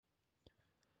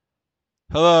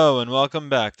Hello and welcome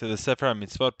back to the Sefirat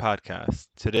Mitzvot podcast.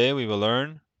 Today we will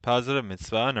learn positive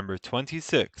mitzvah number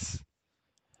 26.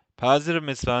 Positive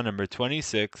mitzvah number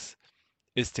 26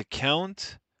 is to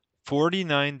count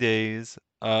 49 days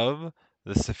of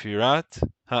the Sefirat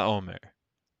HaOmer.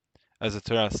 As the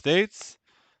Torah states,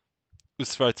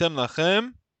 Usfartem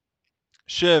lachem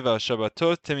sheva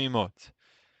shabbatot temimot.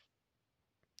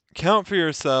 Count for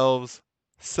yourselves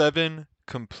 7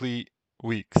 complete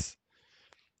weeks.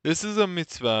 This is a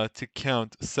mitzvah to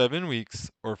count 7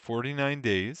 weeks or 49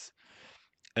 days.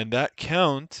 And that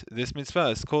count, this mitzvah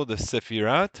is called the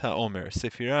Sefirat HaOmer.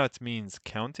 Sefirat means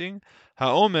counting.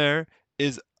 HaOmer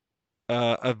is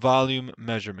a volume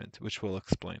measurement, which we'll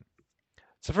explain.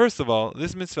 So first of all,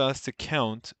 this mitzvah is to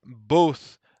count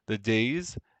both the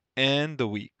days and the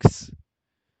weeks.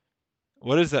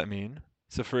 What does that mean?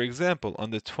 So for example,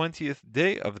 on the 20th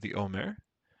day of the Omer,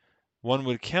 one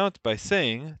would count by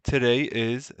saying, today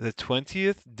is the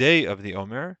 20th day of the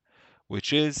Omer,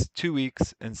 which is 2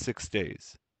 weeks and 6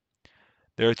 days.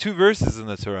 There are 2 verses in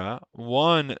the Torah.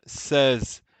 One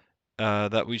says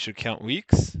that we should count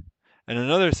weeks, and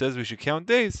another says we should count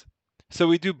days. So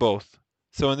we do both.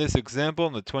 So in this example,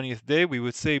 on the 20th day, we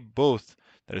would say both,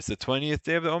 that it's the 20th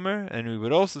day of the Omer, and we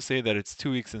would also say that it's 2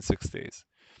 weeks and 6 days.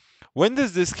 When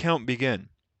does this count begin?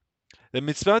 The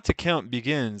mitzvah to count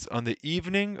begins on the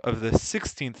evening of the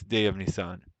 16th day of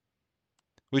Nisan,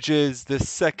 which is the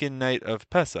second night of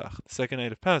Pesach, the second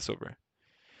night of Passover.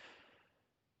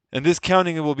 And this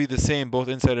counting will be the same both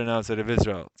inside and outside of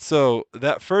Israel. So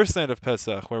that first night of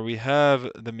Pesach, where we have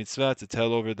the mitzvah to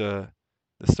tell over the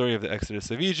story of the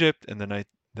Exodus of Egypt and the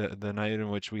night in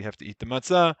which we have to eat the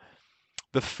matzah,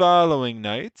 the following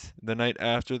night, the night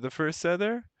after the first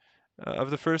seder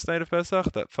of the first night of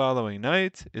Pesach, that following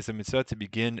night is a mitzvah to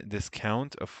begin this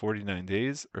count of 49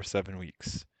 days or 7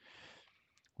 weeks.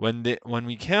 When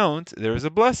we count, there is a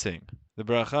blessing. The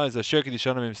bracha is Asher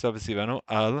Kedishanu Mimsav V'Sivanu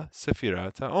Al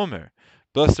Sefirat HaOmer.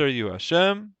 Blessed are you,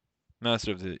 Hashem,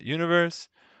 Master of the universe,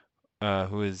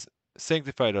 who has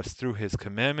sanctified us through His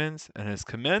commandments and has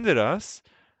commanded us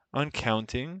on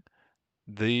counting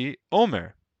the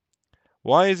Omer.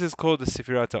 Why is this called the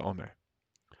Sefirat HaOmer?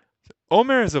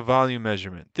 Omer is a volume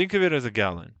measurement. Think of it as a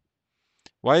gallon.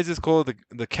 Why is this called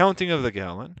the counting of the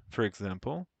gallon, for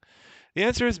example? The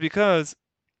answer is because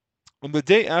on the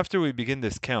day after we begin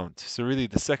this count, so really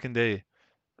the second day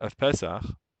of Pesach,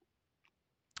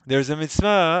 there's a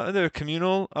mitzvah, a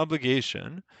communal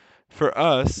obligation for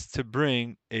us to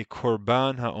bring a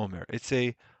korban haomer. It's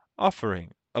a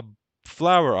offering, a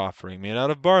flour offering made out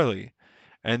of barley.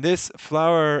 And this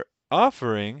flour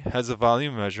offering has a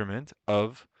volume measurement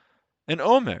of an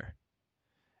omer.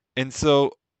 And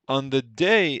so on the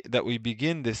day that we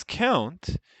begin this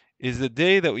count is the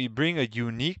day that we bring a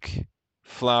unique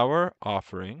flour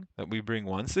offering that we bring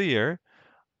once a year.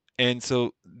 And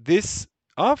so this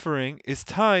offering is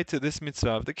tied to this mitzvah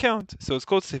of the count. So it's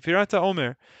called Sefirat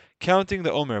Omer, counting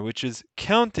the Omer, which is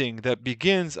counting that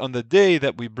begins on the day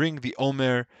that we bring the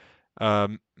Omer,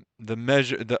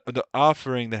 the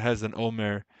offering that has an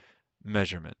Omer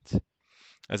measurement.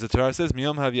 As the Torah says,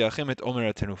 Miyom haviachim et Omer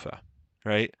atenufa.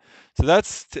 Right? So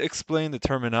that's to explain the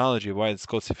terminology of why it's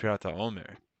called Sefirat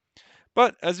Omer.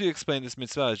 But as we explained, this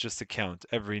mitzvah is just to count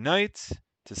every night,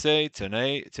 to say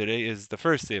today is the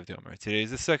first day of the Omer, today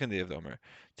is the second day of the Omer,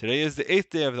 today is the 8th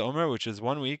day of the Omer, which is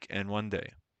 1 week and 1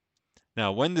 day.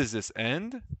 Now, when does this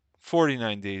end?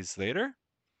 49 days later.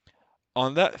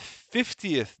 On that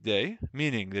 50th day,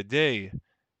 meaning the day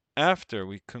after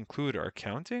we conclude our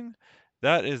counting,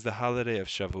 that is the holiday of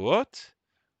Shavuot,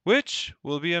 which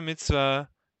will be a mitzvah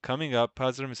coming up.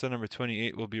 Positive mitzvah number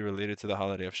 28 will be related to the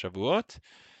holiday of Shavuot.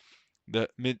 The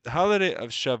holiday of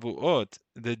Shavuot,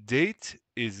 the date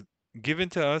is given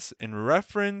to us in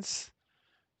reference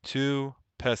to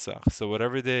Pesach. So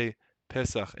whatever day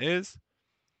Pesach is,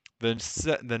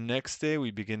 the next day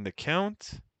we begin the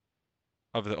count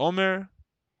of the Omer,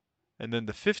 and then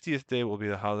the 50th day will be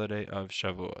the holiday of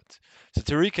Shavuot. So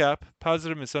to recap,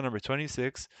 positive mitzvah number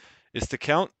 26 is to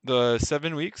count the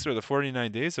 7 weeks or the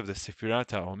 49 days of the Sefirat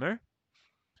HaOmer.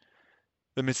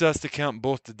 The mitzvah is to count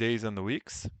both the days and the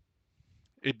weeks.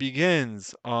 It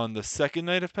begins on the second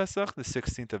night of Pesach, the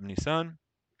 16th of Nisan,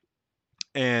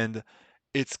 and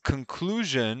its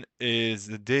conclusion is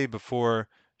the day before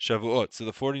Shavuot. So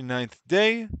the 49th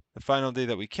day, the final day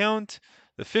that we count,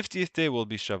 the 50th day will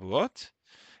be Shavuot.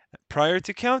 Prior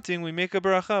to counting, we make a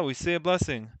bracha, we say a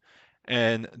blessing.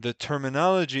 And the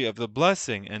terminology of the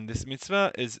blessing and this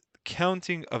mitzvah is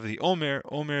counting of the Omer.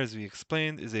 Omer, as we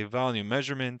explained, is a volume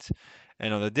measurement.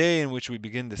 And on the day in which we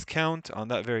begin this count, on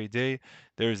that very day,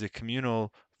 there is a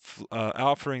communal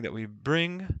offering that we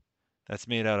bring that's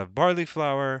made out of barley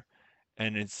flour,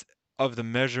 and it's of the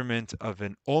measurement of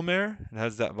an omer. It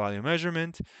has that volume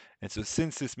measurement. And so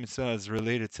since this mitzvah is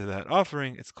related to that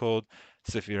offering, it's called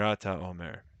Sefirat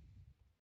omer.